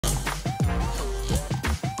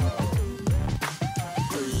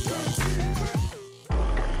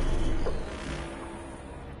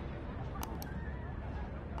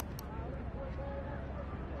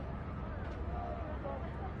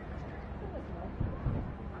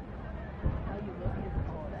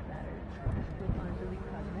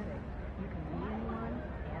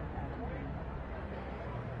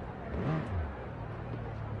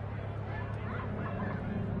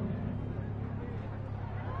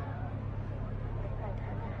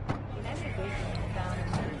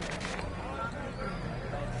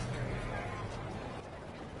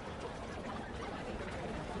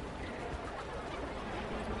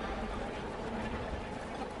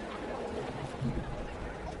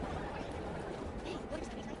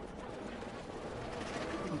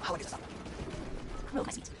Hello,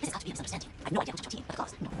 my sweets. This has got to be a misunderstanding. I have no idea who's your team, but of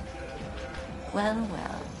course. Well,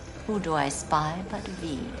 well. Who do I spy but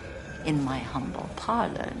V? In my humble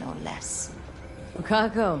parlor, no less.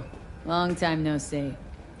 Kako, long time no see.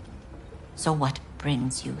 So what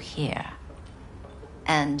brings you here?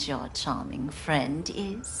 And your charming friend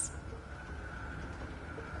is?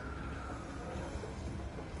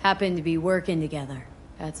 Happen to be working together,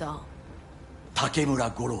 that's all. 竹村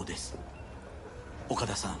五郎です。岡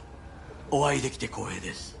田さん、お会いできて光栄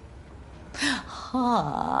です。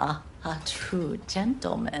Ah, a true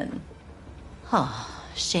gentleman. Ah,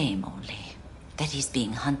 shame only that he's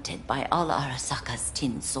being hunted by all Arasaka's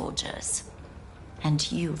tin soldiers. And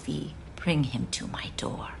you, V, bring him to my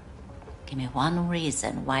door. Give me one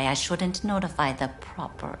reason why I shouldn't notify the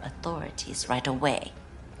proper authorities right away.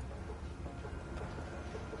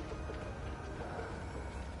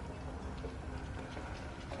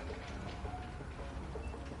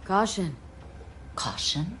 Caution.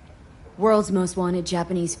 Caution? World's most wanted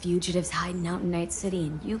Japanese fugitives hiding out in Night City,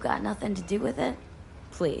 and you got nothing to do with it?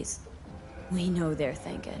 Please. We know they're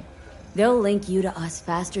thinking. They'll link you to us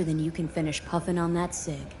faster than you can finish puffing on that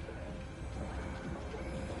cig.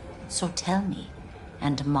 So tell me,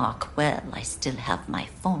 and mark well I still have my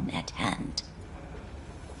phone at hand.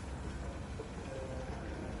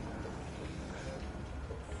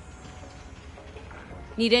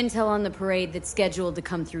 Need intel on the parade that's scheduled to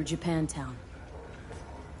come through Japantown.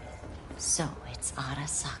 So it's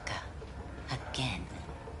Arasaka. Again.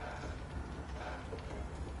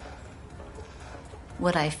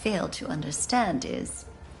 What I fail to understand is,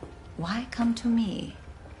 why come to me?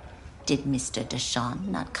 Did Mr. Deshawn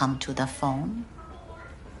not come to the phone?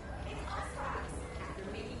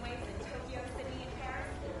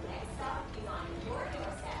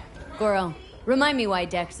 Goro, remind me why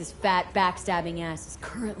Dex's fat, backstabbing ass is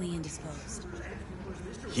currently indisposed.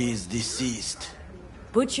 He is deceased.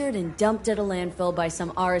 Butchered and dumped at a landfill by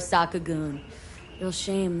some Arasaka goon. Real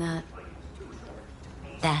shame that.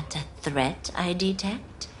 That a threat I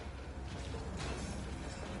detect?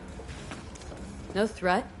 No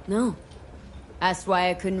threat, no. Asked why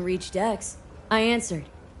I couldn't reach Dex. I answered.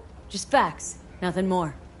 Just facts, nothing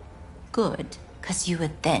more. Good, 'cause you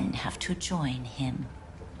would then have to join him.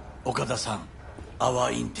 Okada-san,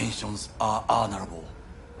 our intentions are honorable.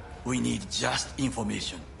 We need just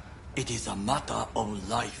information. It is a matter of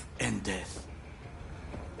life and death.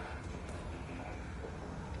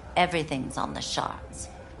 Everything's on the shards.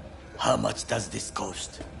 How much does this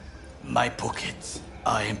cost? My pockets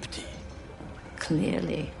are empty.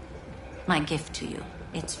 Clearly. My gift to you,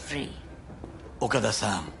 it's free.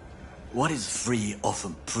 Okada-san, what is free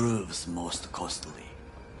often proves most costly.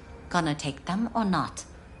 Gonna take them or not?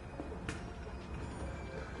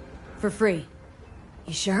 For free.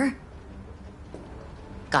 You sure?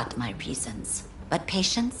 Got my reasons, but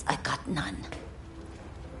patience I got none.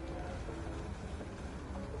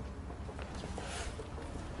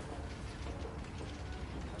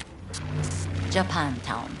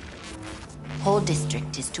 Japantown. Whole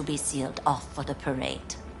district is to be sealed off for the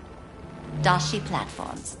parade. Dashi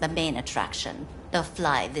platforms, the main attraction. They'll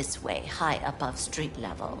fly this way, high above street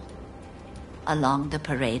level. Along the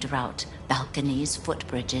parade route, balconies,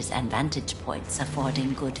 footbridges, and vantage points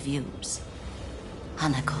affording good views.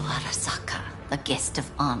 Hanako Arasaka, the guest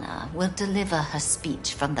of honor, will deliver her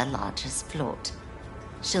speech from the largest float.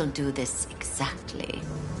 She'll do this exactly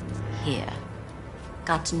here.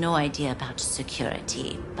 Got no idea about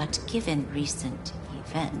security, but given recent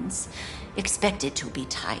events, expect it to be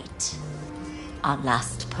tight. Our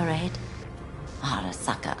last parade,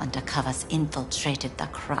 Arasaka undercovers infiltrated the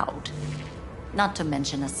crowd. Not to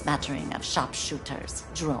mention a smattering of sharpshooters,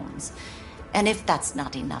 drones. And if that's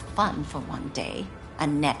not enough fun for one day, a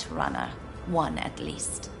net runner, one at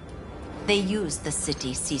least. They use the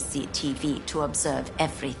city CCTV to observe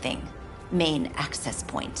everything. Main access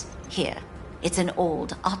point, here. It's an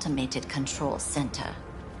old automated control center.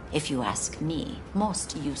 If you ask me,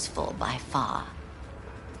 most useful by far.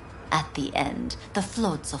 At the end, the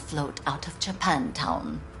floats'll float out of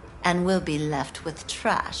Japantown, and we'll be left with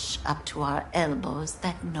trash up to our elbows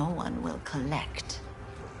that no one will collect.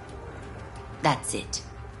 That's it.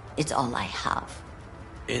 It's all I have.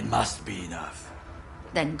 It must be enough.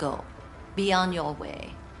 Then go. Be on your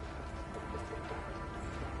way.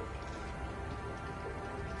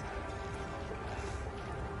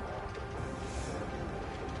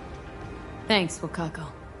 Thanks, Wakako.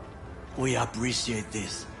 We appreciate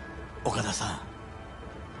this, Okada-san.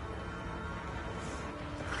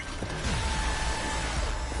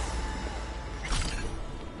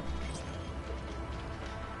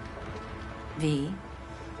 V,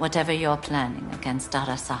 Whatever you're planning against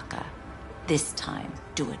Arasaka, this time,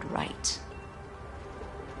 do it right.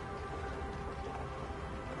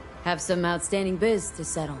 Have some outstanding biz to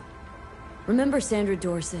settle. Remember Sandra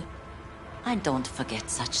Dorset? I don't forget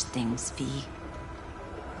such things, V.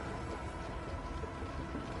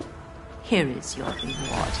 Here is your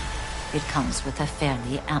reward. It comes with a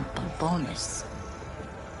fairly ample bonus.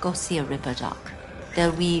 Go see a Ripper Doc.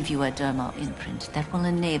 They'll weave you a dermal imprint that will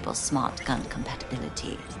enable smart gun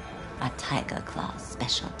compatibility. A Tiger Claw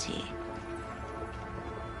specialty.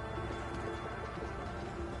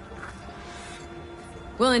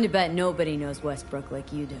 Willing to bet nobody knows Westbrook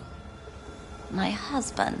like you do. My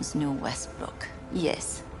husbands knew Westbrook,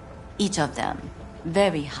 yes. Each of them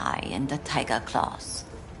very high in the Tiger Claws.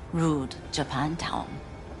 Ruled Japantown.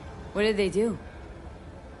 What did they do?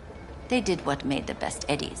 They did what made the best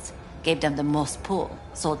eddies. Gave them the most pull,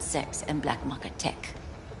 sold sex and black market tech.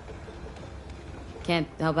 Can't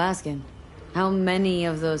help asking. How many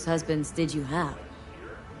of those husbands did you have?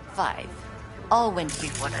 5. All went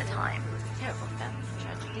before their time. Terrible family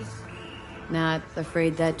tragedy. Not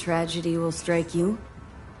afraid that tragedy will strike you?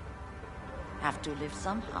 Have to live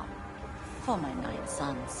somehow. For my 9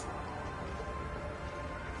 sons.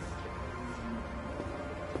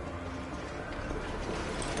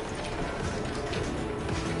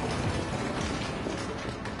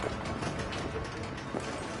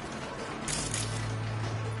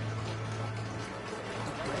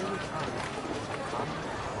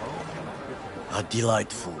 A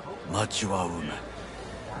delightful, mature woman.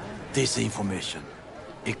 This information,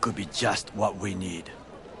 it could be just what we need.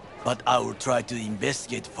 But I will try to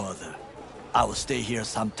investigate further. I will stay here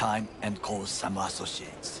some time and call some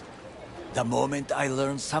associates. The moment I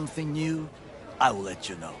learn something new, I will let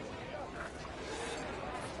you know.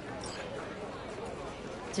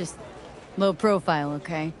 Just low profile,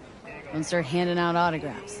 okay? Don't start handing out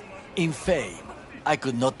autographs. In fame, I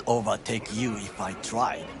could not overtake you if I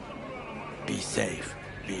tried. Be safe,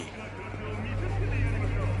 V.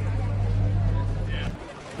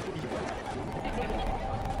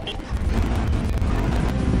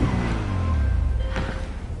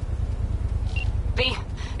 V,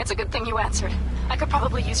 it's a good thing you answered. I could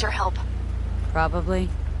probably use your help. Probably.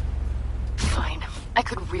 Fine. I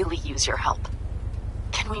could really use your help.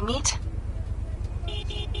 Can we meet?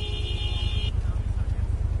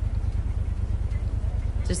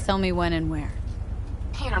 Just tell me when and where.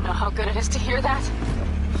 You don't know how good it is to hear that.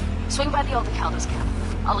 Swing by the Aldecaldos camp.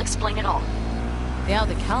 I'll explain it all. The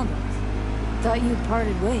Aldecaldos? Thought you'd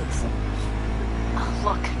parted ways. Oh,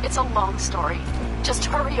 look, it's a long story. Just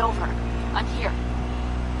hurry over. I'm here.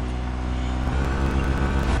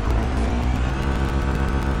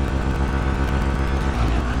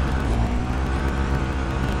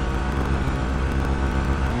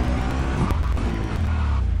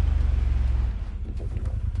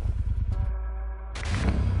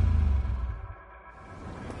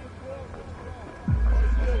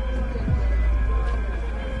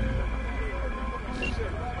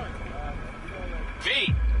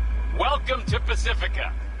 V, welcome to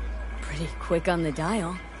Pacifica. Pretty quick on the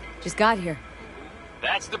dial. Just got here.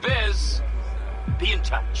 That's the biz. Be in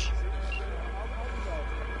touch.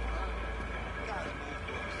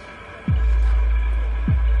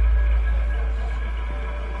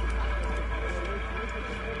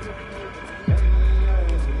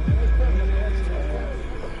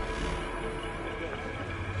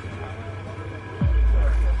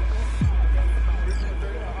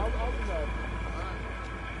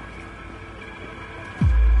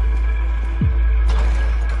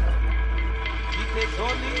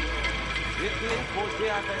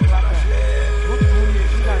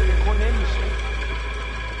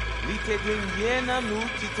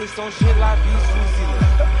 Sonje la vi sou zile.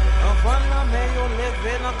 Anvan la me yo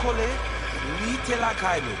leve nan kole, li te la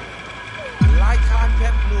kay nou. Like a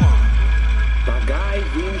pep nou an. Bagay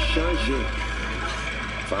vin chanje.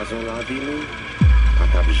 Fazon la vi nou,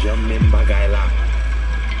 patap jam men bagay la.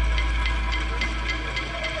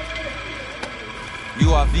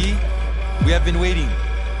 You are V? We have been waiting.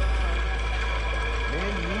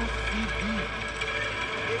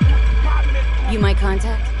 You my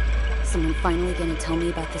contact? Someone finally gonna tell me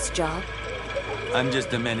about this job? I'm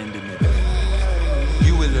just a man in the middle.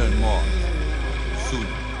 You will learn more. Soon.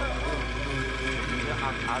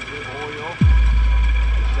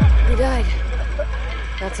 Who died?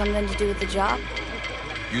 Got something to do with the job?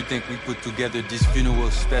 You think we put together this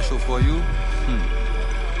funeral special for you?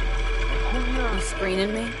 You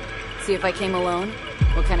screening me? See if I came alone?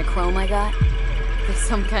 What kind of chrome I got? This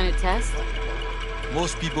some kind of test?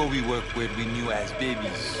 Most people we work with we knew as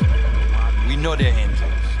babies. We know they're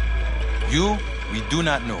angels. You, We do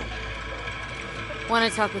not know. Want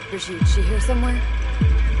to talk with Brigitte? She here somewhere?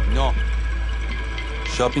 No.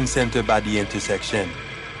 Shopping center by the intersection.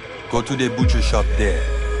 Go to the butcher shop there.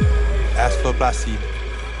 Ask for Placide.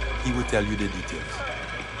 He will tell you the details.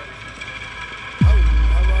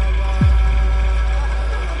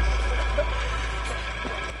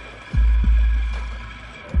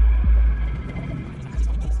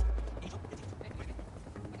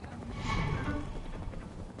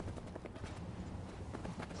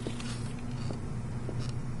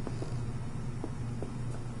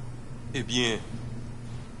 Eh bien,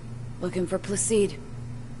 Looking for Placide.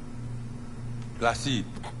 Placide.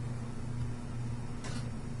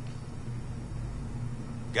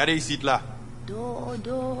 Regardez ici, là.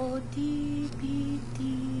 Dodo, ti,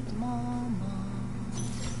 petite maman.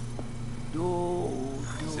 Dodo,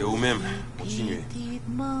 C'est vous-même. Continuez. petite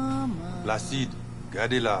maman. Placide,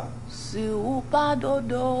 regardez-la. Si ou pas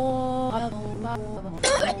dodo.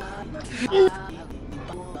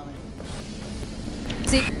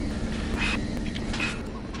 See?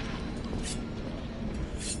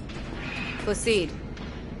 Placide.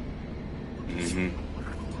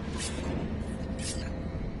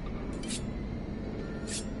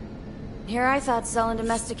 Here I thought selling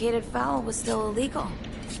domesticated fowl was still illegal.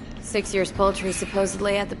 6 years poultry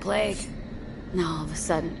supposedly had the plague. Now all of a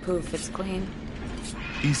sudden, poof, it's clean.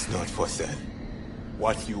 It's not for sale.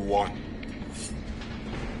 What you want?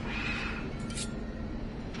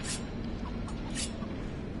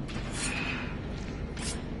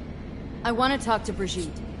 I want to talk to Brigitte.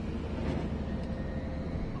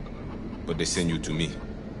 But they send you to me.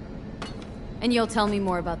 And you'll tell me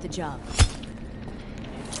more about the job.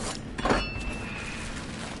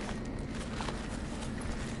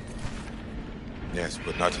 Yes,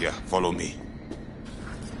 but not here. Follow me.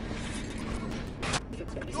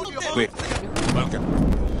 Wait. Welcome.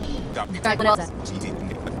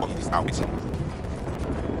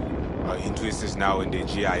 Our interest is now in the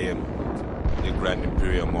GIM, the Grand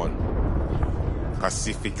Imperial Mall.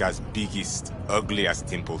 Pacifica's biggest, ugliest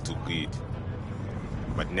temple to greed.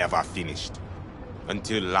 But never finished.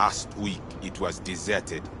 Until last week, it was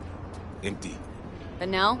deserted. Empty. But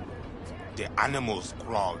now? The animals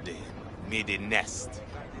crawled there, made a nest.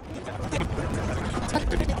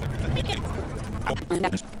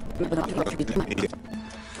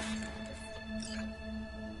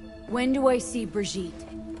 When do I see Brigitte?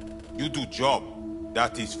 You do job.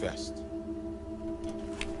 That is first.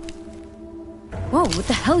 Whoa, what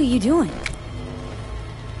the hell are you doing?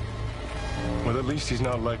 Well, at least he's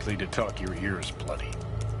not likely to talk your ears bloody.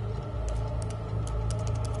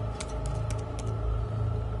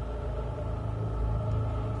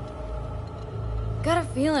 Got a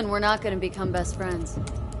feeling we're not gonna become best friends.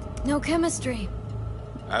 No chemistry.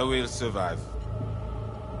 I will survive.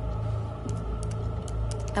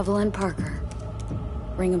 Evelyn Parker.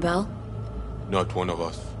 Ring a bell? Not one of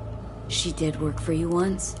us. She did work for you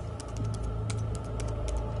once.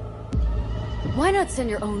 Why not send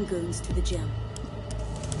your own goons to the gym?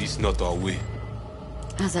 It's not our way.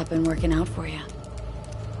 How's that been working out for you?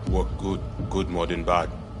 Work good. Good more than bad.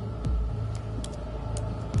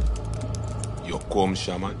 Your Quom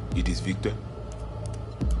shaman, it is Victor.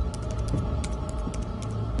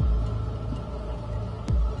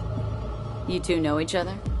 You two know each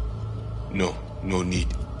other? No, no need.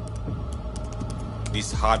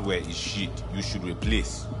 This hardware is shit. You should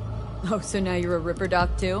replace. Oh, so now you're a Ripper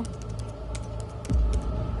Doc too?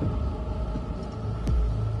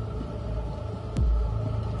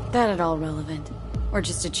 That at all relevant? Or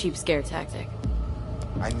just a cheap scare tactic?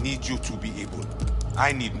 I need you to be able.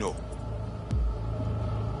 I need know.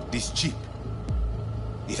 This chip.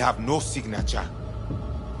 It have no signature.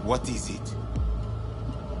 What is it?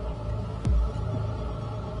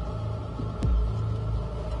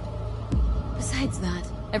 Besides that,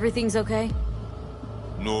 everything's okay?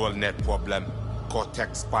 Neural net problem.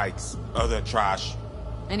 Cortex spikes. Other trash.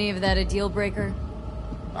 Any of that a deal breaker?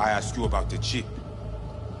 I ask you about the chip.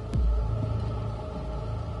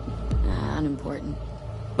 Unimportant.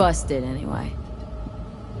 Busted anyway.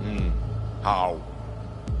 How?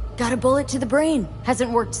 Got a bullet to the brain. Hasn't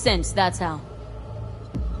worked since, that's how.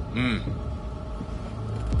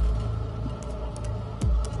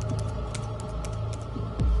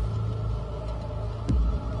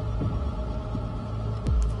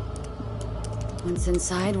 Once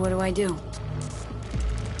inside, what do I do?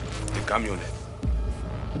 The camionette.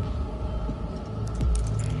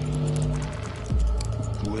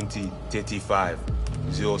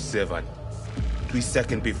 2035-07. 3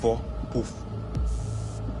 seconds before, poof.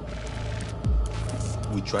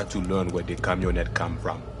 We try to learn where the camionette come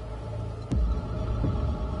from.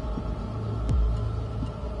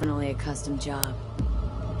 definitely a custom job.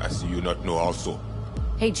 I see you not know also.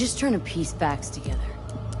 Hey, just trying to piece facts together.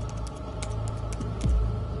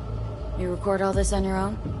 You record all this on your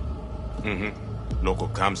own? Mm-hmm. Local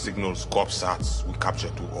cam signals, corpse arts, we capture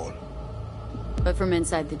to all. But from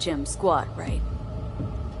inside the gym squad, right?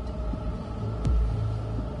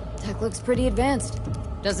 Tech looks pretty advanced.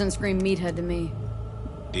 Doesn't scream meathead to me.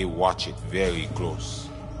 They watch it very close.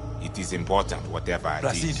 It is important, whatever it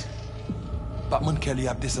Placide. is. Batman Kelly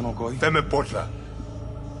ap desen ankoy. Fais-moi porte là.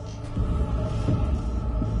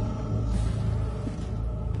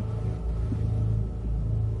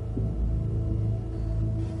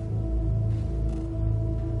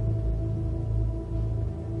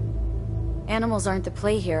 Animals aren't the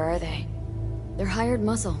play here, are they? They're hired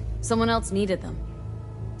muscle. Someone else needed them.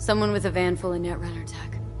 Someone with a van full of Netrunner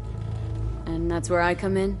tech. And that's where I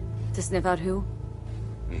come in? To sniff out who?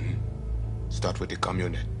 Start with the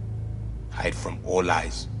camionette. Hide from all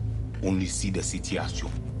eyes. Only see the city as you.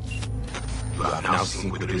 You have now seen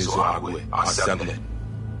with Rizzo Agwe, our sublet.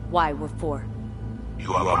 Why, what for?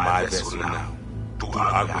 You are my vessel now. To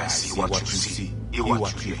Agwe, I see what you see. Hear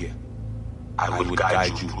what you hear. I will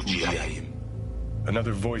guide you through GIM.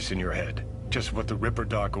 Another voice in your head. Just what the Ripper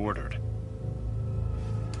Doc ordered.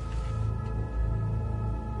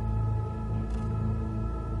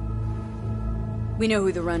 We know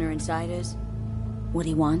who the runner inside is. What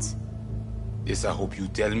he wants. This I hope you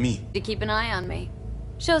tell me. To keep an eye on me.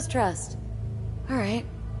 Shows trust. Alright.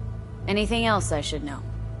 Anything else I should know?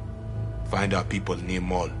 Find our people near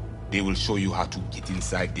Mall. They will show you how to get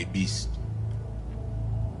inside the beast.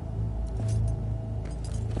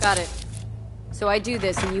 Got it. So I do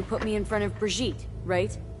this and you put me in front of Brigitte,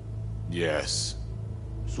 right? Yes.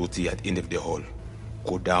 Soti at end of the hall.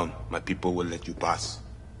 Go down. My people will let you pass.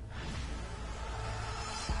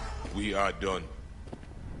 We are done.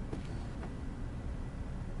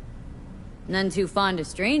 None too fond of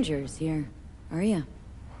strangers here, are ya?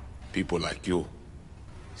 People like you.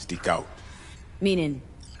 Stick out. Meaning,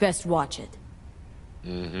 best watch it.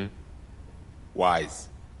 Mm-hmm. Wise.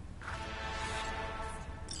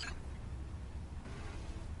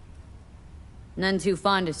 None too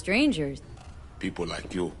fond of strangers. People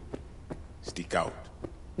like you. Stick out.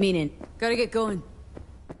 Meaning, gotta get going.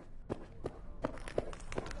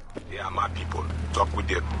 They are my people. Talk with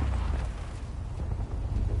them.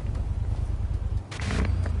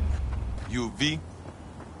 You, V?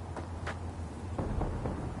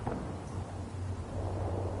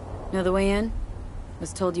 Know the way in?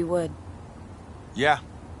 Was told you would. Yeah.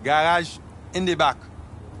 Garage in the back.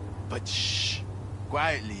 But shh.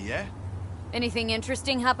 Quietly, yeah? Anything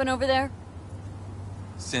interesting happen over there?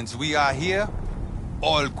 Since we are here,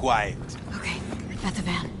 all quiet. Okay, at the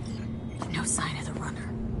van. No sign of the runner.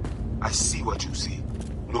 I see what you see.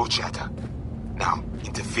 No chatter. Now,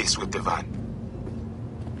 interface with the van.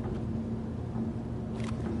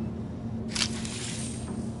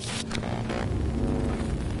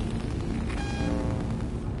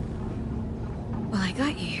 Well, I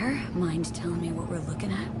got you here. Mind telling me what we're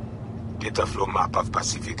looking at? Data flow map of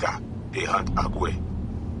Pacifica. They hunt Agwe.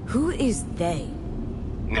 Who is they?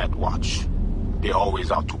 Netwatch. They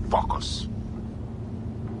always out to fuck us.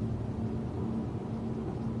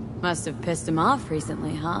 Must have pissed him off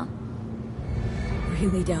recently, huh?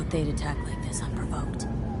 Really doubt they'd attack like this unprovoked.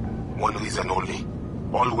 One reason only.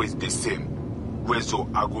 Always the same.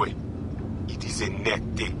 Rezo Agwe. It is a net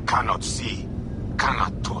they cannot see,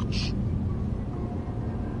 cannot touch.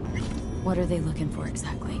 What are they looking for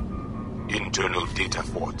exactly? Internal data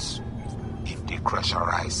faults. If they crush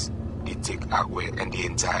our eyes, they take Agwe and the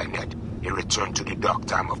entire net and return to the dark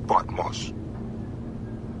time of Patmos.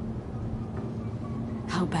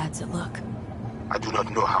 How bad's it look? I do not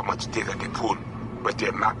know how much data they pull, but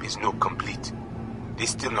their map is not complete. They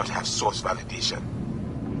still not have source validation.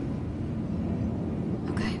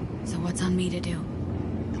 Okay, so what's on me to do?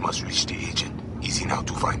 You must reach the agent. Easy now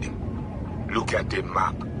to find him. Look at the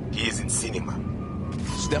map. He is in cinema.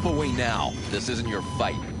 Step away now. This isn't your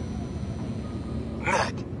fight.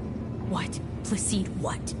 Mad. What? Placide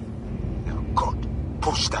what? Now, God.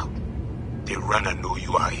 Pushed out. The runner know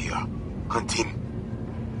you are here. Hunt him.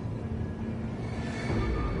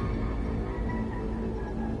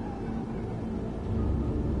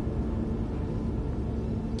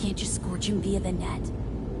 Can't just scorch him via the net.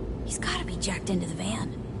 He's gotta be jacked into the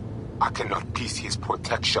van. I cannot piece his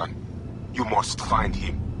protection. You must find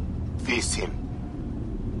him. Face him.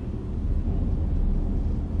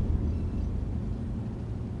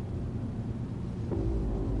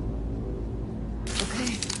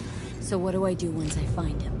 Okay. So what do I do once I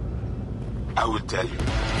find him? I will tell you.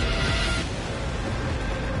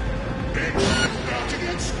 About to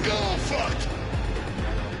get Go, fuck!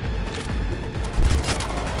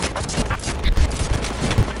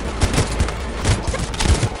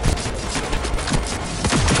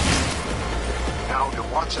 Now you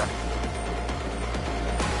watch it.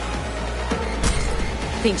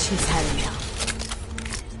 Think she's heading out.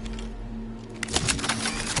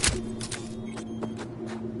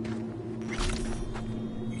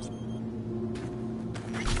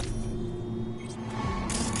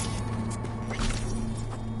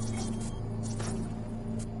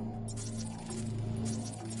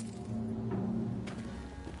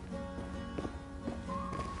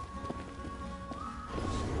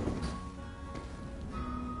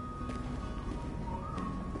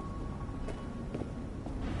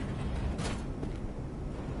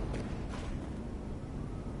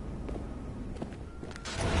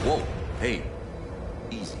 Whoa, hey,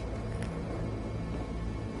 easy.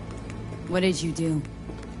 What did you do?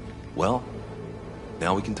 Well,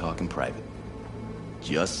 now we can talk in private.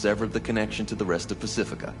 Just severed the connection to the rest of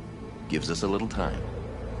Pacifica. Gives us a little time.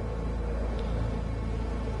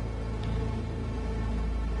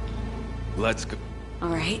 Let's go. All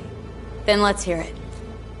right. Then let's hear it.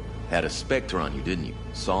 Had a Spectre on you, didn't you?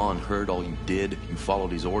 Saw and heard all you did. You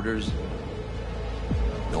followed his orders.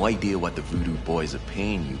 No idea what the Voodoo boys are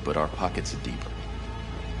paying you, but our pockets are deeper.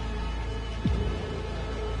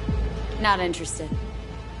 Not interested.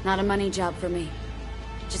 Not a money job for me.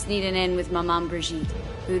 Just need an in with my mom Brigitte,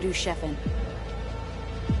 Voodoo chefin'.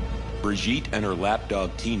 Brigitte and her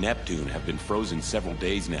lapdog T. Neptune have been frozen several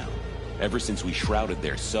days now, ever since we shrouded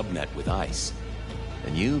their subnet with ice.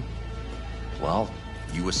 And you? Well,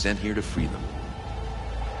 you were sent here to free them.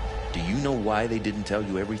 Do you know why they didn't tell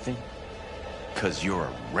you everything? 'Cause you're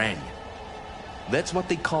a Ranyan. That's what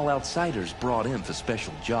they call outsiders brought in for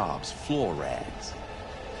special jobs, floor rags.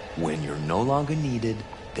 When you're no longer needed,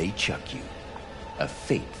 they chuck you. A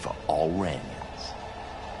fate for all Ranyans.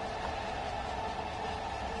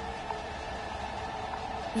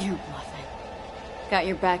 You're bluffing. Got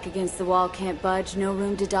your back against the wall, can't budge, no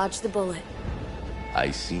room to dodge the bullet. I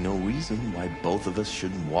see no reason why both of us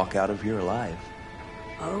shouldn't walk out of here alive.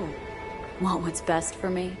 Oh, want what's best for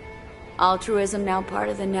me? Altruism now part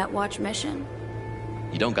of the Netwatch mission?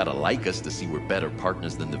 You don't gotta like us to see we're better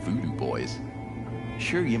partners than the Voodoo boys.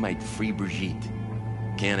 Sure, you might free Brigitte.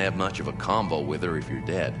 Can't have much of a convo with her if you're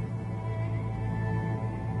dead.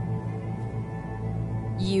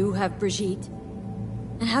 You have Brigitte?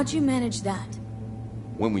 And how'd you manage that?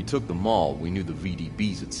 When we took the mall, we knew the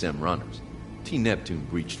VDBs had SEM runners. T. Neptune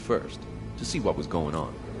breached first, to see what was going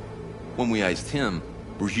on. When we iced him,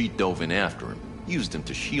 Brigitte dove in after him, used him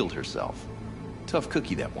to shield herself. Tough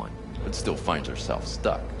cookie, that one, but still finds herself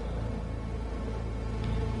stuck.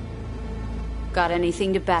 Got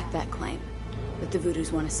anything to back that claim? That the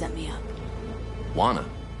Voodoos want to set me up? Wanna?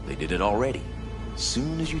 They did it already.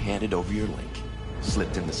 Soon as you handed over your link,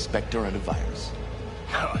 slipped in the Spectre antivirus.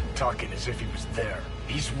 Talking as if he was there.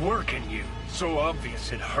 He's working you. So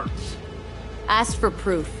obvious it hurts. Asked for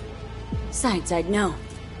proof. Besides, I'd know.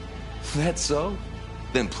 That's so?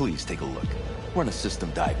 Then please take a look. Run a system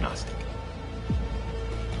diagnostic.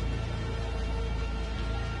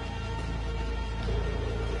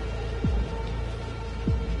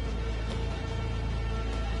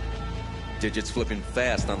 Digits flipping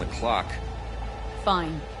fast on the clock.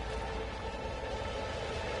 Fine.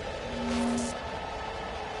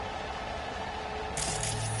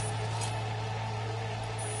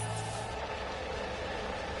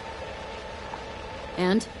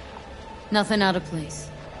 And? Nothing out of place.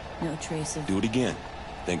 No trace of... Do it again.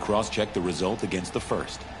 Then cross-check the result against the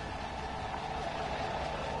first.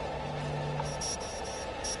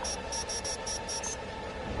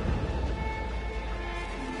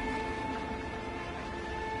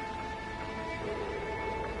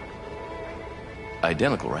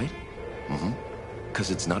 Identical, right? Mm-hmm. 'Cause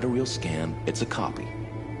it's not a real scan, it's a copy.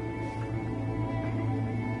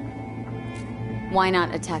 Why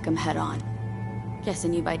not attack him head on?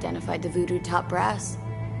 Guessing you've identified the Voodoo top brass?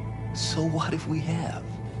 So what if we have?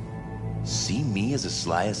 See me as a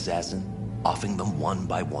sly assassin, offing them one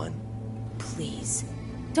by one? Please.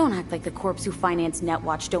 Don't act like the corps who finance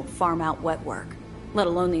Netwatch don't farm out wet work. Let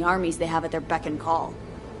alone the armies they have at their beck and call.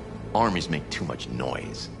 Armies make too much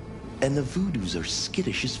noise. And the Voodoos are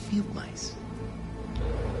skittish as field mice.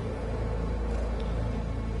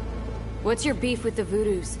 What's your beef with the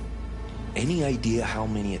Voodoos? Any idea how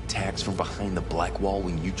many attacks from behind the Black Wall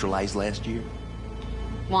we neutralized last year?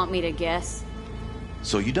 Want me to guess?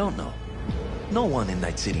 So you don't know. No one in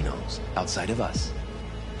Night City knows, outside of us.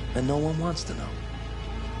 And no one wants to know.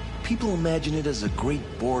 People imagine it as a great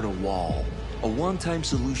border wall, a one-time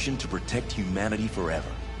solution to protect humanity forever.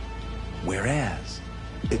 Whereas,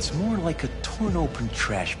 it's more like a torn-open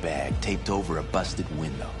trash bag taped over a busted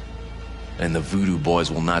window. And the voodoo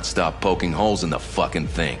boys will not stop poking holes in the fucking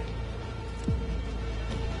thing.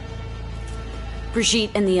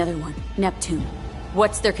 Brigitte and the other one, Neptune.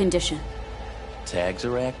 What's their condition? Tags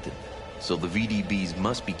are active, so the VDBs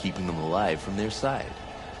must be keeping them alive from their side.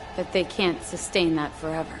 But they can't sustain that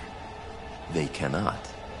forever. They cannot,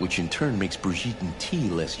 which in turn makes Brigitte and T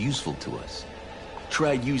less useful to us.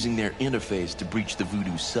 Tried using their interface to breach the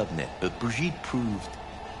Voodoo subnet, but Brigitte proved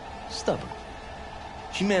stubborn.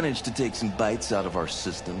 She managed to take some bites out of our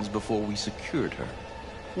systems before we secured her.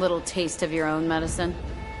 Little taste of your own medicine?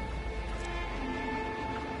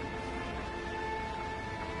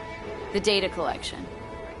 The data collection.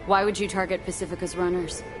 Why would you target Pacifica's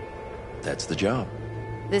runners? That's the job.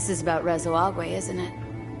 This is about Rezo Agwe, isn't it?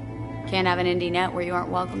 Can't have an indie net where you aren't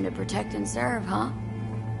welcome to protect and serve, huh?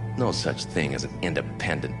 No such thing as an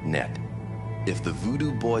independent net. If the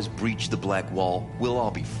Voodoo boys breach the Black Wall, we'll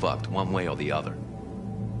all be fucked one way or the other.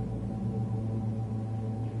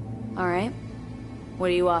 All right. What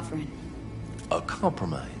are you offering? A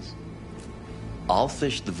compromise. I'll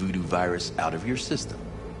fish the Voodoo virus out of your system.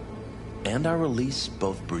 And I'll release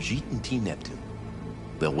both Brigitte and T Neptune.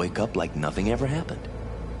 They'll wake up like nothing ever happened.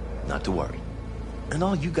 Not to worry. And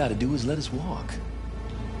all you gotta do is let us walk.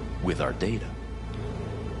 With our data.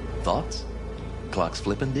 Thoughts? Clock's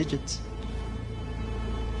flipping digits.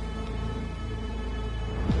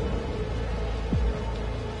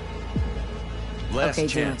 Last Okay,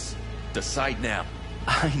 chance. Decide now.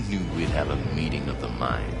 I knew we'd have a meeting of the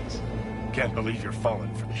minds. Can't believe you're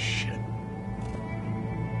falling for this shit.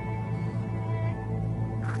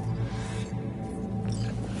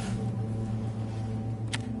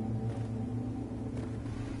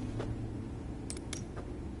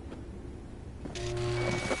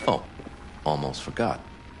 Oh, almost forgot.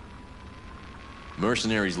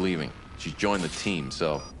 Mercenary's leaving. She's joined the team,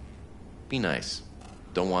 so be nice.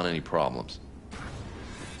 Don't want any problems.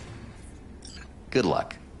 Good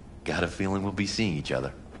luck. Got a feeling we'll be seeing each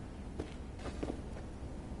other.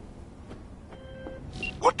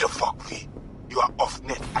 What the fuck, V? You are off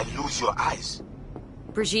net. I lose your eyes.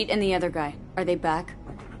 Brigitte and the other guy, are they back?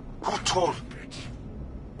 Who told?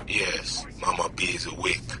 Yes, Mama B is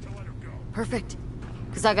awake. Perfect.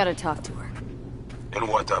 Because I gotta talk to her. And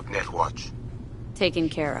what of Netwatch? Taken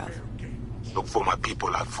care of. Look for my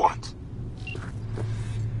people out front.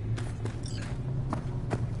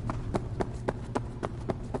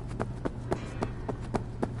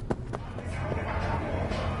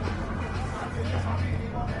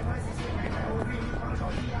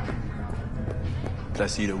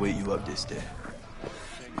 Placide wait you up this day.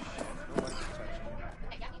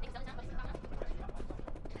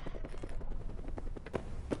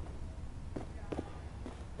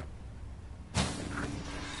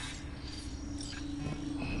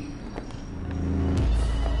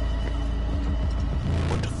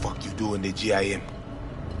 What the fuck you do in the GIM?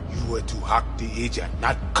 You were to hack the agent,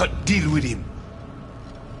 not cut deal with him.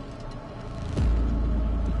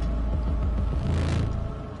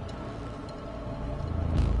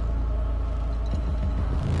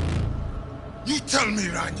 You tell me,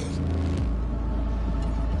 Rani.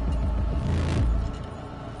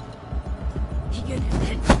 He could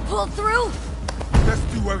pull through?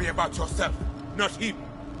 Just be worry about yourself, not him.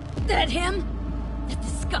 That him? That the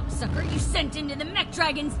scum sucker you sent into the mech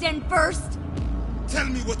dragon's den first? Tell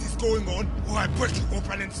me what is going on, or I break you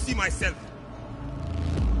open and see myself.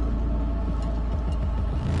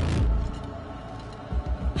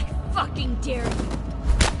 I fucking dare you.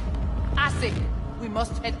 Asik, we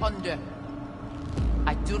must head under.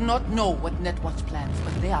 I do not know what Netwatch plans,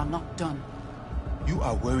 but they are not done. You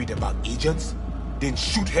are worried about agents? Then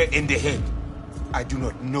shoot her in the head. I do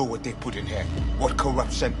not know what they put in her, what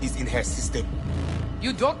corruption is in her system.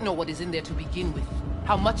 You don't know what is in there to begin with,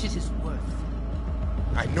 how much it is worth.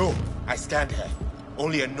 I know. I stand her.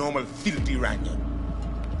 Only a normal filthy Ranyan.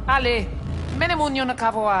 Ale, menemunyo na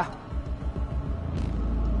kavoa.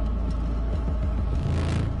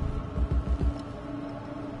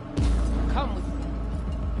 Come with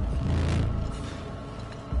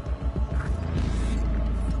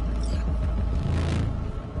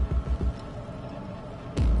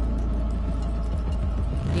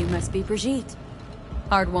me. You must be Brigitte.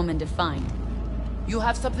 Hard woman to find. You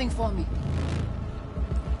have something for me.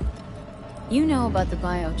 You know about the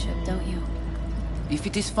biochip, don't you? If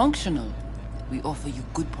it is functional, we offer you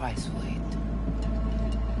good price for it.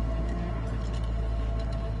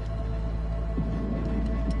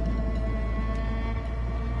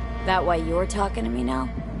 That why you're talking to me now?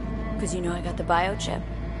 Because you know I got the biochip?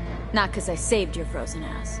 Not because I saved your frozen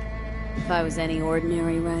ass. If I was any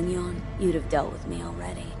ordinary Ranyon, you'd have dealt with me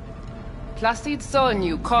already. Placide saw in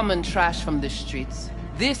you common trash from the streets.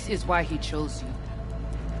 This is why he chose you.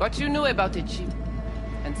 What you knew about the Jeep,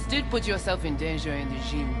 and still put yourself in danger in the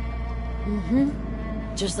gym.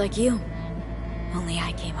 Mm-hmm. Just like you. Only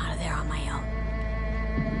I came out of there on my own.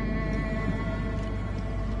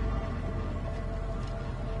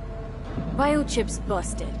 Biochip's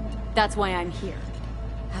busted. That's why I'm here.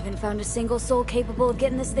 Haven't found a single soul capable of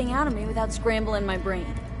getting this thing out of me without scrambling my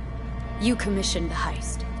brain. You commissioned the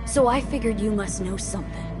heist, so I figured you must know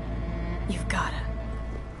something. You've gotta.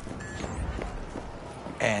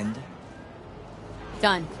 And?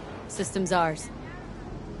 Done. System's ours.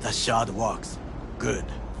 The shard works. Good.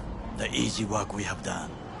 The easy work we have done.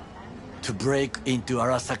 To break into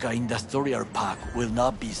Arasaka Industrial Park will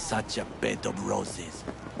not be such a bed of roses.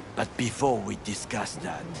 But before we discuss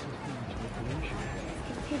that...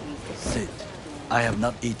 Sit. I have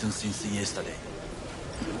not eaten since yesterday.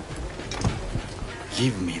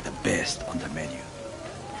 Give me the best on the menu.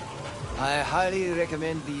 I highly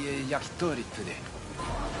recommend the yakitori today.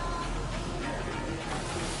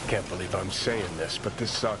 Can't believe I'm saying this, but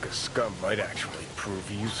this Sokka scum might actually prove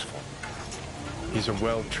useful. He's a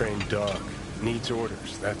well-trained dog. Needs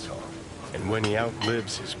orders, that's all. And when he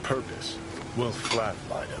outlives his purpose, we'll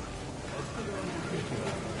flatline him.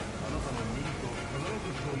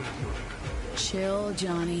 Chill,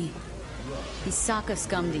 Johnny. He's Sokka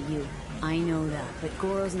scum to you. I know that, but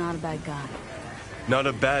Goro's not a bad guy. Not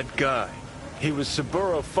a bad guy. He was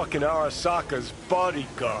Saburo fucking Arasaka's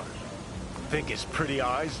bodyguard. Think his pretty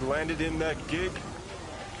eyes landed in that gig?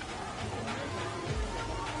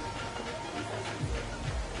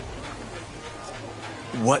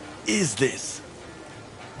 What is this?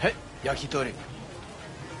 Hey, yakitori.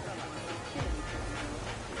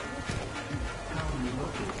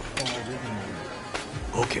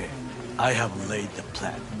 Okay, I have laid the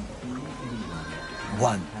plan.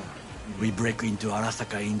 1. We break into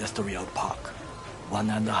Arasaka Industrial Park.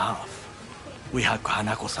 1.5. We hack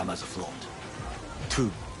Hanako-sama's float.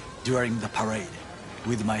 2. During the parade,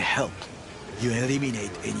 with my help, you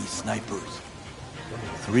eliminate any snipers.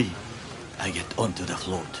 3. I get onto the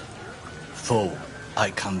float. 4.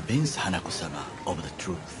 I convince Hanako-sama of the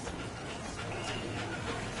truth.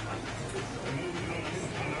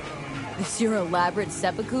 This your elaborate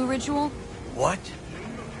seppuku ritual? What?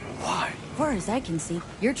 Why? Far as I can see,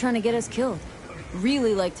 you're trying to get us killed.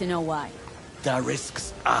 Really like to know why. The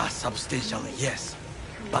risks are substantial, yes.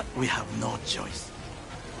 But we have no choice.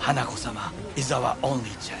 Hanako-sama is our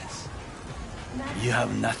only chance. You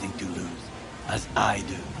have nothing to lose, as I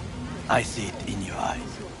do. I see it in your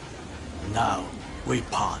eyes. Now, we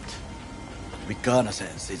part.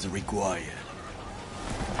 Reconnaissance is required.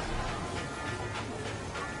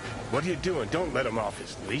 What are you doing? Don't let him off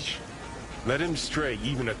his leash. Let him stray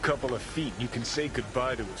even a couple of feet. You can say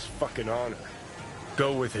goodbye to his fucking honor.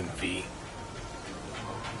 Go with him, V.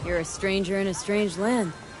 You're a stranger in a strange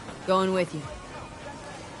land. Going with you.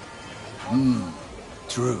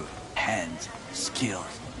 True. Hands,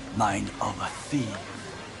 skills, mind of a thief.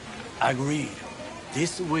 Agreed.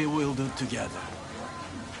 This we will do together.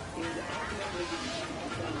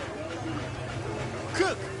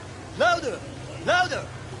 Cook! Louder! Louder!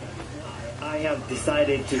 I have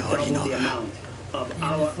decided to double the amount of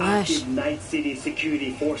our active Night City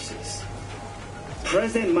security forces.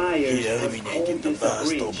 President Myers has called this a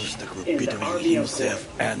breach in the Army of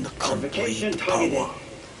himself and provocation complete targeted power.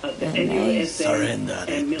 at the NUSA Surrender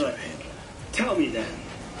and military. Tell me then,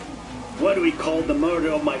 what do we call the murder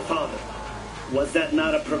of my father? Was that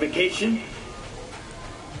not a provocation?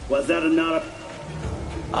 Was that not a...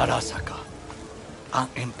 Arasaka, an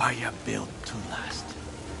empire built to last.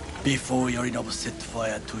 Before Yorinobu set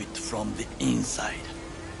fire to it from the inside,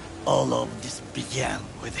 all of this began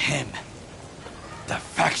with him. The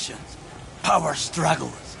factions, power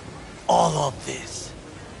struggles, all of this.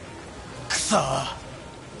 Kusa!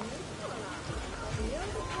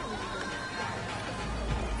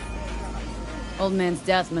 Old man's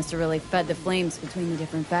death must have really fed the flames between the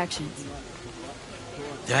different factions.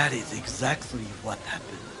 That is exactly what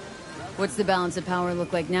happened. What's the balance of power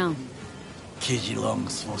look like now? Kiji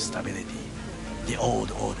longs for stability. The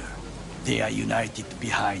old order. They are united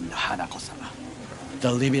behind Hanako-sama.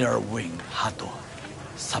 The liberal wing, Hato,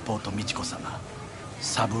 support Michiko-sama,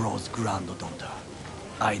 Saburo's granddaughter.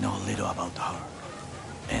 I know little about her.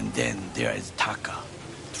 And then there is Taka,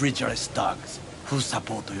 treacherous dogs, who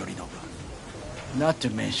support Yorinobu. Not to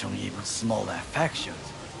mention even smaller factions.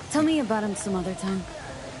 Tell me about him some other time.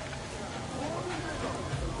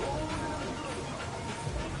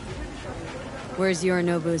 Where's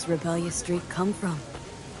Yorinobu's rebellious streak come from?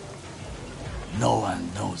 No one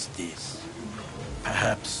knows this.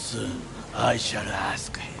 Perhaps soon I shall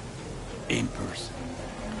ask him in person.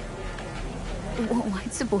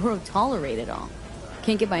 Why'd Saburo tolerate it all?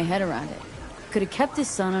 Can't get my head around it. Could have kept his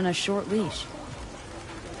son on a short leash.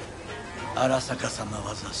 Arasaka-sama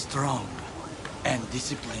was a strong and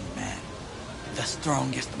disciplined man. The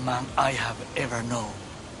strongest man I have ever known.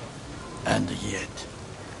 And yet,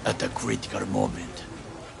 at the critical moment,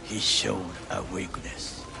 he showed a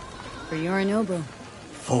weakness. For Yorinobu.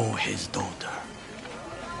 For his daughter.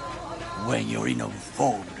 When Yorinobu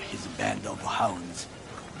formed his band of hounds,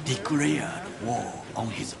 declared war on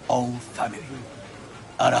his own family,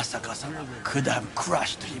 Arasaka-sama could have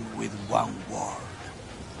crushed him with one word.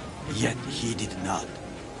 Yet he did not.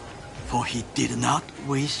 For he did not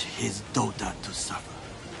wish his daughter to suffer.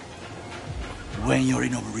 When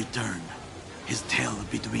Yorinobu returned, his tail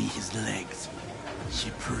between his legs, she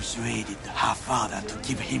persuaded her father to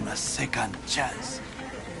give him a second chance.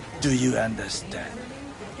 Do you understand?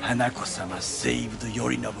 Hanako-sama saved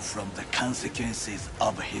Yorinobu from the consequences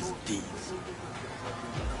of his deeds.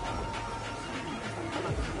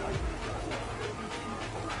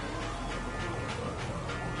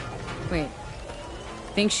 Wait.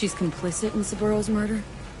 Think she's complicit in Saburo's murder?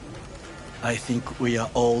 I think we are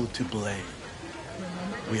all to blame.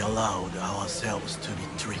 We allowed ourselves to be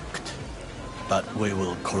tricked. But we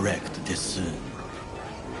will correct this soon.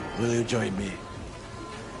 Will you join me?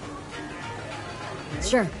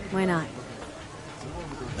 Sure, why not?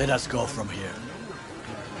 Let us go from here.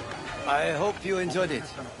 I hope you enjoyed it.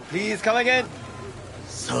 Please come again.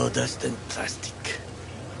 Sawdust and plastic.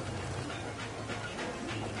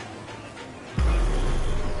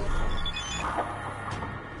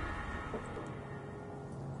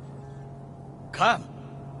 Come.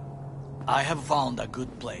 I have found a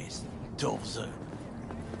good place to observe.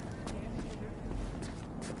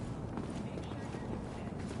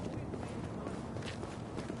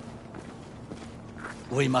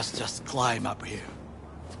 We must just climb up here.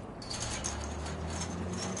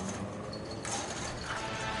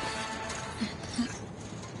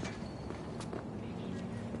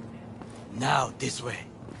 Now, this way.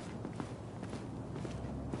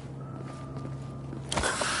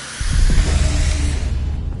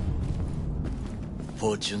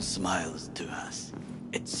 Fortune smiles to us.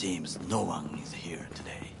 It seems no one is here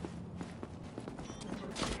today.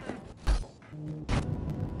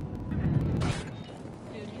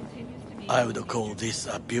 I would call this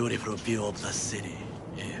a beautiful view of the city,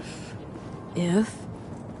 If?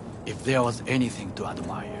 If there was anything to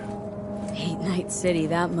admire. Hate Night City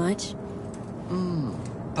that much?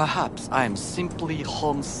 Perhaps I am simply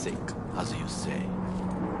homesick, as you say.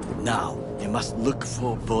 Now, you must look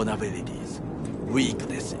for vulnerabilities,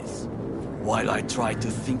 weaknesses, while I try to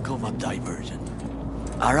think of a diversion.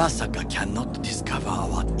 Arasaka cannot discover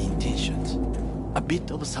our intentions. A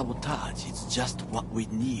bit of sabotage is just what we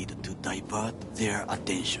need to divert their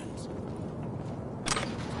attentions.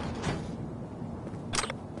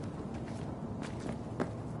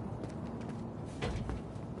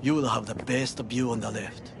 You will have the best view on the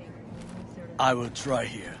left. I will try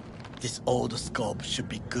here. This old scope should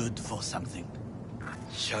be good for something.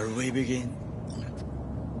 Shall we begin?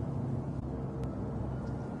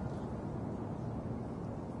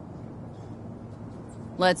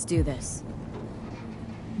 Let's do this.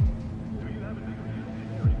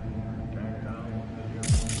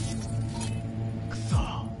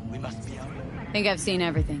 We must be out. Think I've seen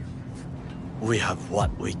everything. We have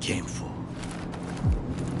what we came for.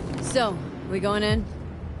 So, we going in?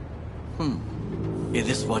 Is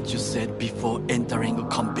this what you said before entering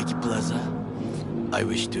Konpeki Plaza? I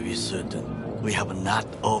wish to be certain we have not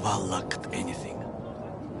overlooked anything.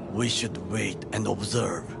 We should wait and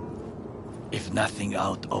observe. If nothing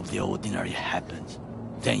out of the ordinary happens,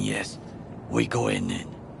 then yes, we go in.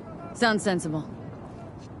 Sounds sensible.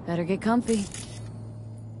 Better get comfy.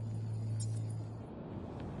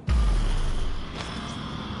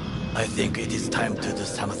 I think it is time to do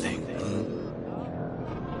something.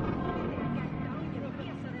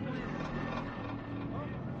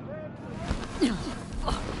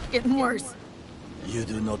 Getting worse. You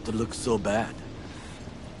do not look so bad.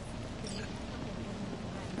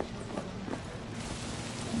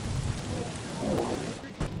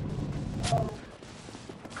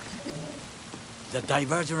 The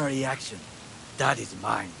diversionary reaction, that is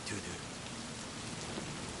mine to do.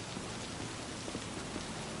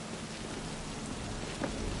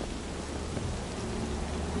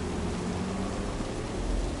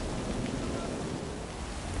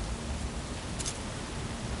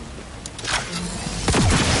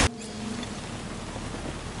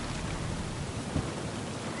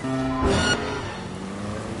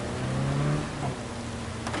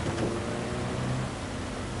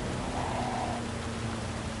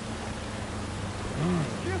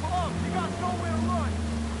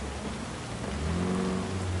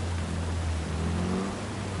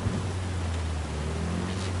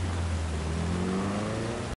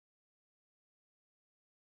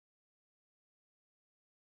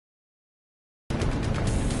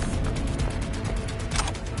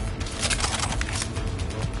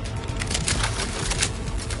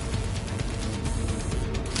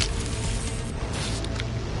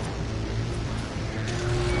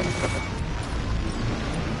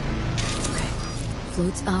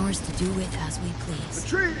 Float's ours to do with as we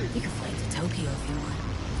please. You can fly to Tokyo if you want.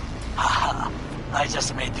 Haha, I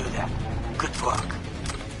just may do that. Good work.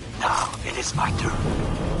 Now it is my turn.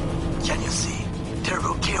 Can you see?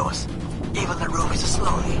 Terrible chaos. Even the roof is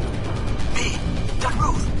slowly. B, that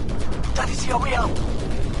roof. That is your way out.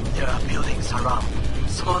 There are buildings around.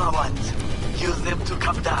 Smaller ones. Use them to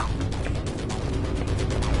come down.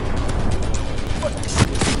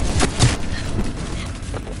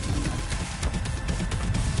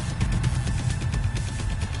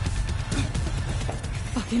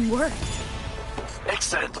 Fucking worked.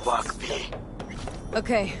 Excellent work, B.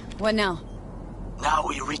 Okay, what now? Now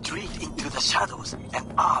we retreat into the shadows and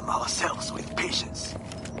arm ourselves with patience.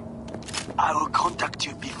 I will contact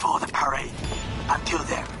you before the parade. Until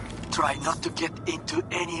then, try not to get into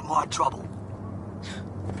any more trouble.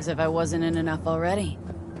 As if I wasn't in enough already.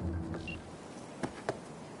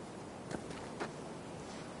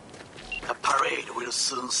 The parade will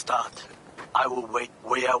soon start. I will wait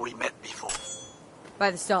where we met before.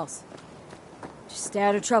 By the stalls. Just stay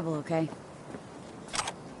out of trouble, okay?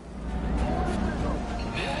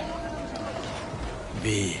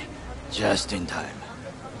 B, just in time.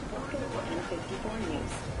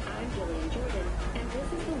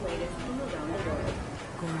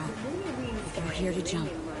 We're here to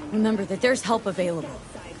jump. Remember that there's help available.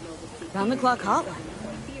 Round-the-clock hotline.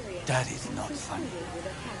 That is not funny.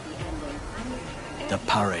 The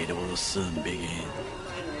parade will soon begin.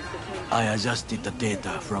 I adjusted the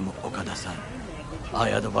data from Okada-san. I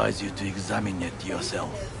advise you to examine it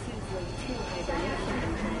yourself.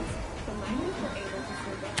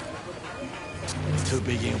 To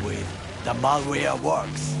begin with, the malware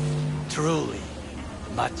works. Truly,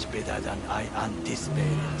 much better than I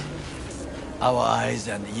anticipated. Our eyes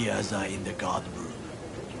and ears are in the guard room.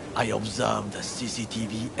 I observed the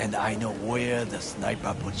CCTV and I know where the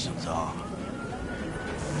sniper positions are.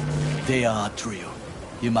 They are a trio.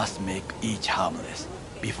 You must make each harmless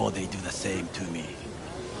before they do the same to me.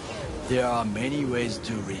 There are many ways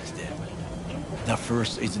to reach them. The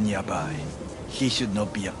first is nearby. He should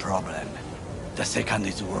not be a problem. The second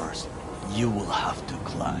is worse. You will have to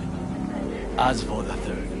climb. As for the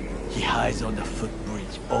third, he hides on the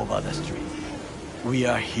footbridge over the street. We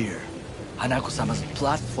are here. Hanako-sama's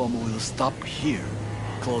platform will stop here,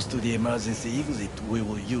 close to the emergency exit we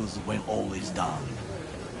will use when all is done.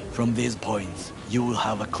 From these points, you will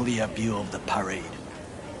have a clear view of the parade,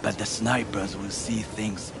 but the snipers will see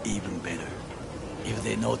things even better. If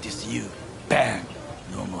they notice you, bang!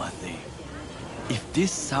 No more thing. If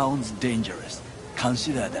this sounds dangerous,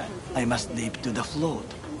 consider that I must leap to the float,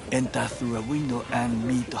 enter through a window and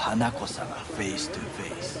meet Hanako-sama face to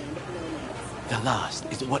face. The last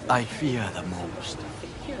is what I fear the most.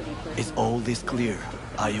 Is all this clear?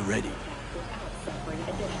 Are you ready?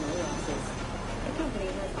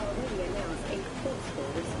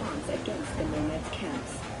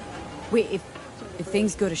 Wait, if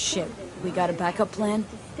things go to shit, we got a backup plan?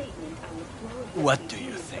 What do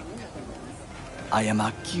you think? I am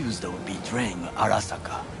accused of betraying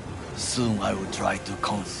Arasaka. Soon I will try to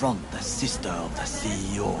confront the sister of the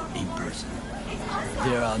CEO in person.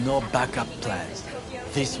 There are no backup plans.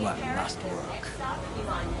 This one must work.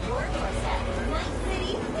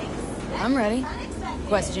 I'm ready.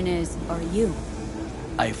 Question is, are you?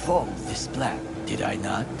 I formed this plan, did I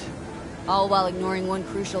not? All while ignoring one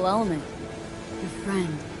crucial element. Your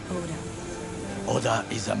friend, Oda. Oda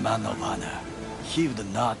is a man of honor. He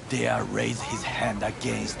would not dare raise his hand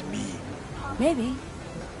against me. Maybe.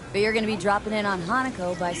 But you're gonna be dropping in on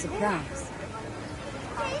Hanako by surprise.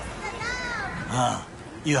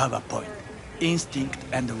 You have a point. Instinct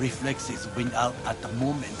and reflexes win out at the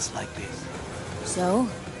moments like this. So?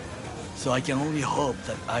 So I can only hope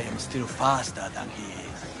that I am still faster than he is.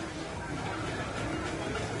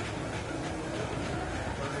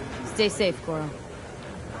 Stay safe, Goro.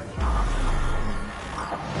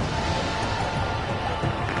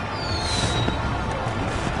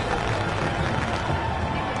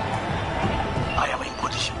 I am in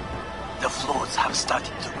position. The floats have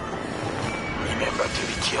started to move. Remember to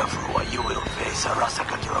be careful or you will face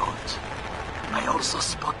Arasaka drones. I also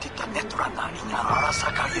spotted the netrunner in an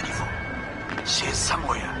Arasaka uniform. She is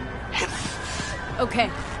somewhere, hidden. Okay,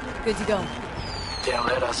 good to go. Then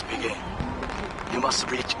let us begin. You must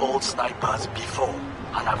reach all snipers before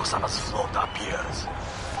Hanako-sama's float appears.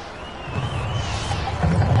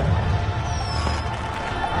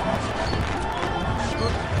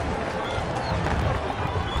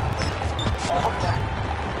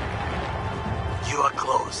 You are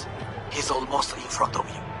close. He's almost in front of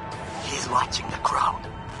you. He's watching the crowd,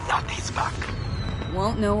 not his back.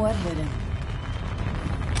 Won't know what hit him.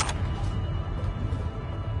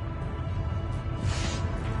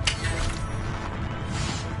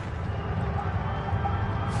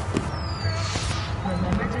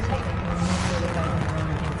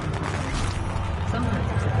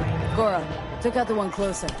 Took out the one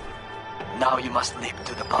closer. Now you must leap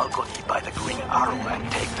to the balcony by the green arrow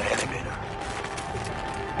and take the elevator.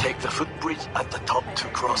 Take the footbridge at the top to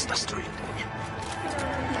cross the street.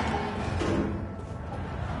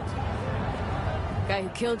 Guy who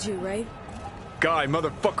killed you, right? Guy,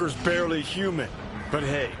 motherfucker's barely human. But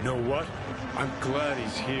hey, know what? I'm glad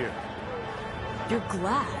he's here. You're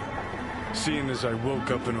glad? Seeing as I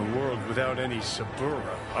woke up in a world without any Saburo,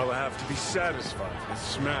 I'll have to be satisfied with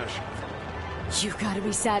smashing. You gotta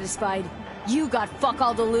be satisfied. You got fuck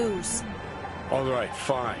all to lose. Alright,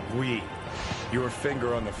 fine, we. Your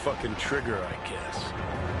finger on the fucking trigger, I guess.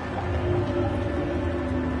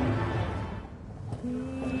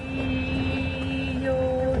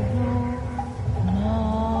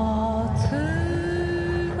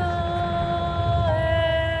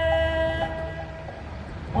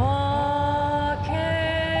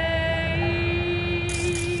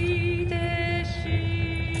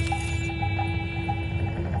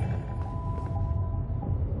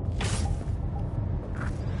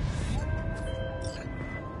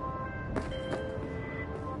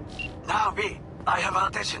 Now, V, I have our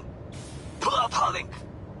attention. Pull out our link.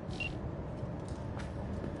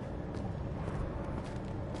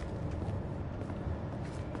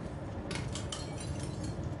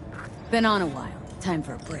 Been on a while. Time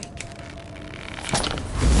for a break.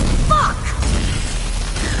 Fuck!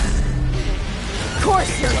 Of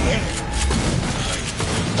course you're here!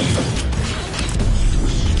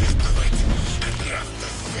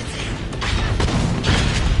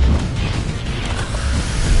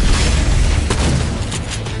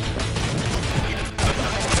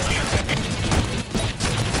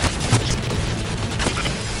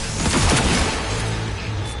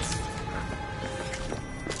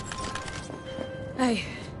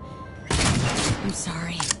 I'm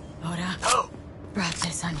sorry, Oda. No! Brought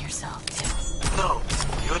this on yourself, too. No,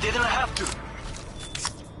 you didn't have to.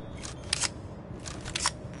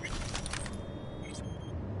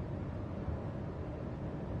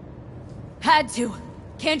 Had to.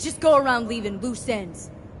 Can't just go around leaving loose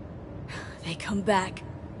ends. They come back,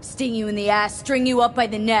 sting you in the ass, string you up by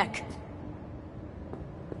the neck.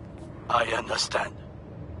 I understand,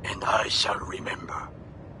 and I shall remember.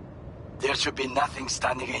 There should be nothing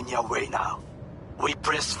standing in your way now. We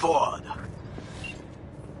press forward.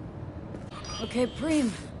 Okay,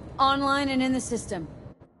 Preem. Online and in the system.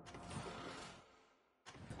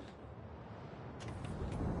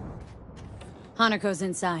 Hanako's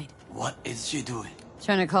inside. What is she doing?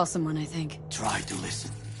 Trying to call someone, I think. Try to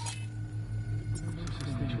listen.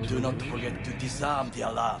 Do not forget to disarm the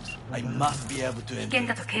alarms. I must be able to 危険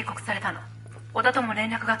だと警告されたの。小田とも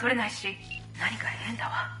連絡が取れないし、何か変だ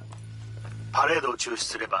わ。パレードを中止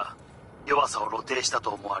すれば弱さを露呈したと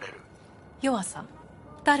思われる。弱さ？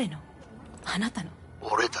誰の？あなたの？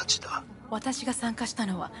俺たちだ。私が参加した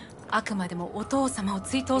のはあくまでもお父様を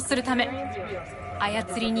追悼するため。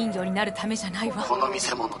操り人形になるためじゃないわ。この見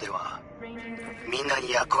せ物ではみんな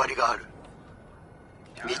に役割がある。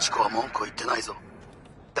美智子は文句を言ってないぞ。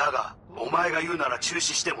だがお前が言うなら中止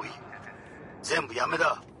してもいい。全部やめ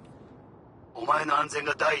だ。お前の安全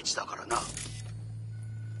が第一だからな。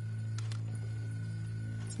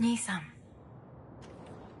兄さん、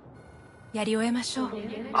やり終えましょう。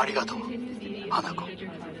ありがとう、花子。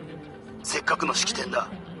せっかくの式典だ。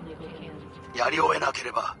やり終えなけ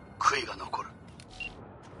れば悔いが残る。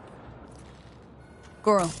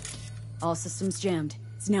Goro, all systems jammed.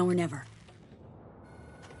 It's now or never.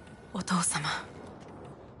 お父様。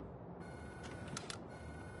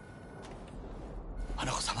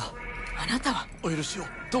花子様。あなたは。お許しを。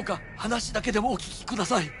どうか話だけでもお聞きくだ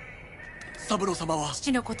さい。三郎様は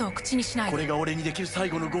父のことを口にしないで。これが俺にできる最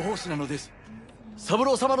後のご奉仕なのです。三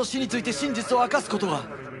郎様の死について真実を明かすことは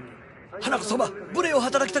花子様無礼を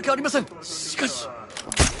働きたくありません。しかし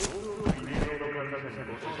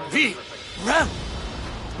V! Run!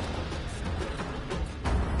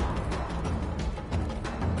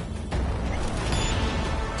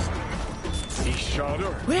 He shot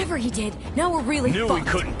her? Whatever he did, now we're really Knew fucked. we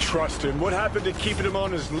couldn't trust him. What happened to keeping him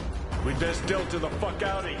on his... We best delta the fuck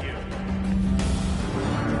out of here.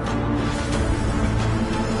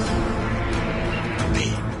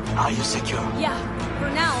 V, are you secure? Yeah, for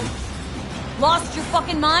now. Lost your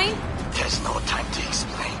fucking mind? There's no time to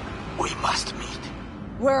explain. We must meet.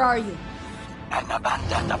 Where are you? An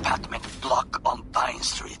abandoned apartment block on Pine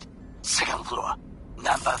Street. Second floor.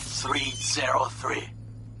 Number 303.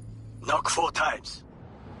 Knock 4 times.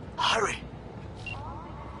 Hurry.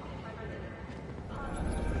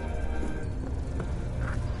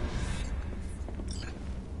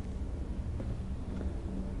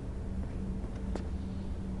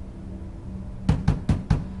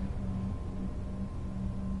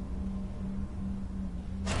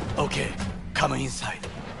 Okay, come inside.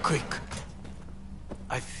 Quick.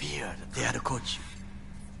 I feared they had caught you.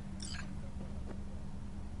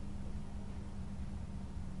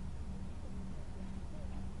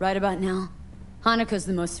 Right about now, Hanako's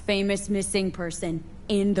the most famous missing person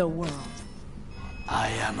in the world. I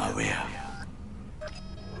am aware.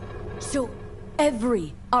 So,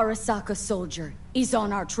 every Arasaka soldier is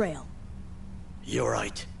on our trail. You're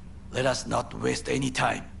right. Let us not waste any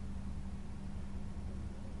time.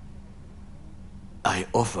 I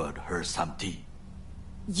offered her some tea.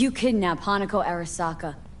 You kidnap Hanako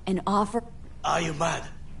Arasaka and offer... Are you mad?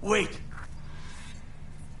 Wait!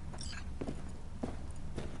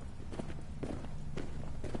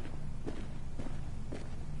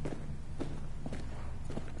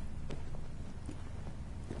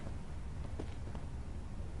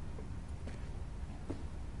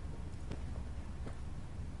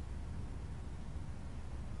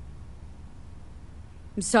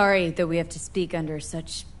 I'm sorry that we have to speak under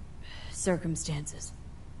such circumstances.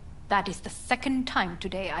 That is the second time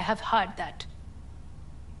today I have heard that.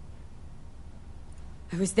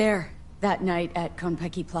 I was there that night at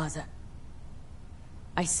Konpeki Plaza.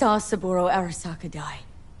 I saw Saburo Arasaka die.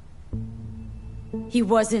 He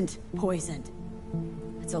wasn't poisoned.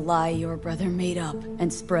 It's a lie your brother made up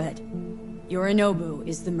and spread. Yorinobu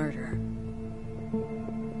is the murderer.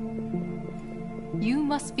 You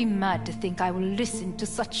must be mad to think I will listen to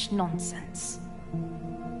such nonsense.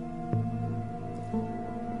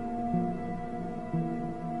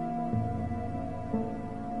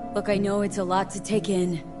 Look, I know it's a lot to take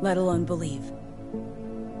in, let alone believe.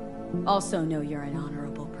 Also know you're an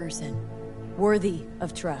honorable person, worthy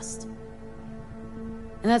of trust.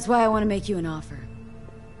 And that's why I want to make you an offer.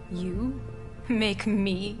 You? Make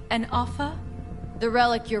me an offer? The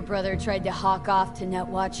relic your brother tried to hawk off to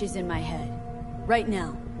Netwatch is in my head. Right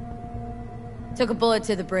now. Took a bullet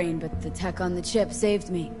to the brain, but the tech on the chip saved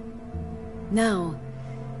me. Now,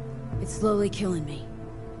 it's slowly killing me.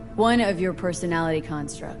 One of your personality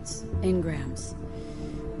constructs, engrams.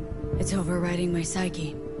 It's overriding my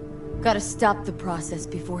psyche. Gotta stop the process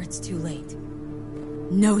before it's too late.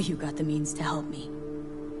 Know you got the means to help me.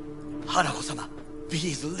 Hanako-sama,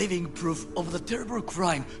 V is living proof of the terrible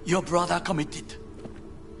crime your brother committed.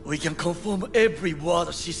 We can confirm every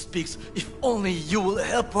word she speaks if only you will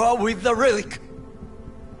help her with the relic.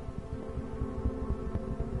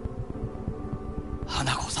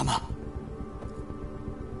 Hanako-sama.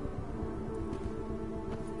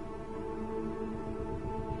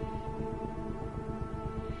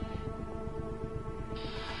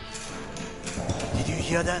 Did you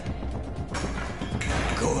hear that?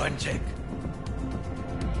 Go and check.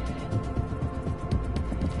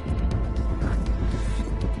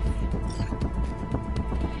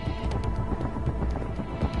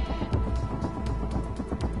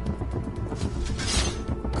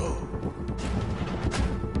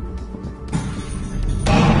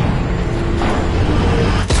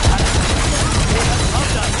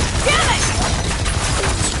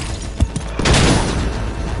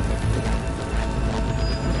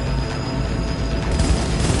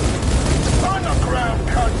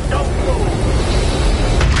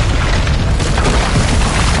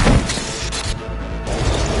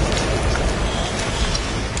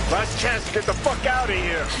 Get the fuck out of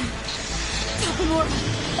here!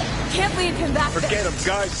 Can't leave him back there! Forget him,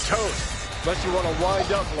 guy's toast. Unless you want to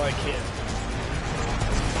wind up like him.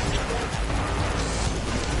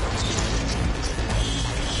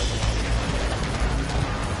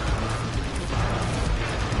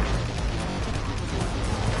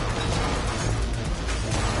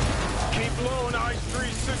 Keep low and Ice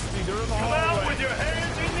 360, they're in the hallway. Come out with your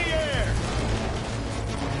hands in the air!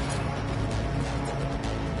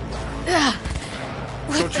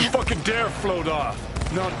 Don't you fucking dare float off.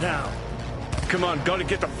 Not now. Come on, gotta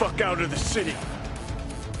get the fuck out of the city.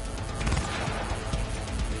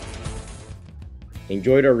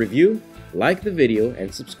 Enjoyed our review? Like the video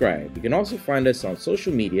and subscribe. You can also find us on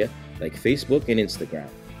social media like Facebook and Instagram.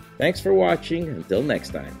 Thanks for watching. Until next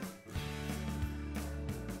time.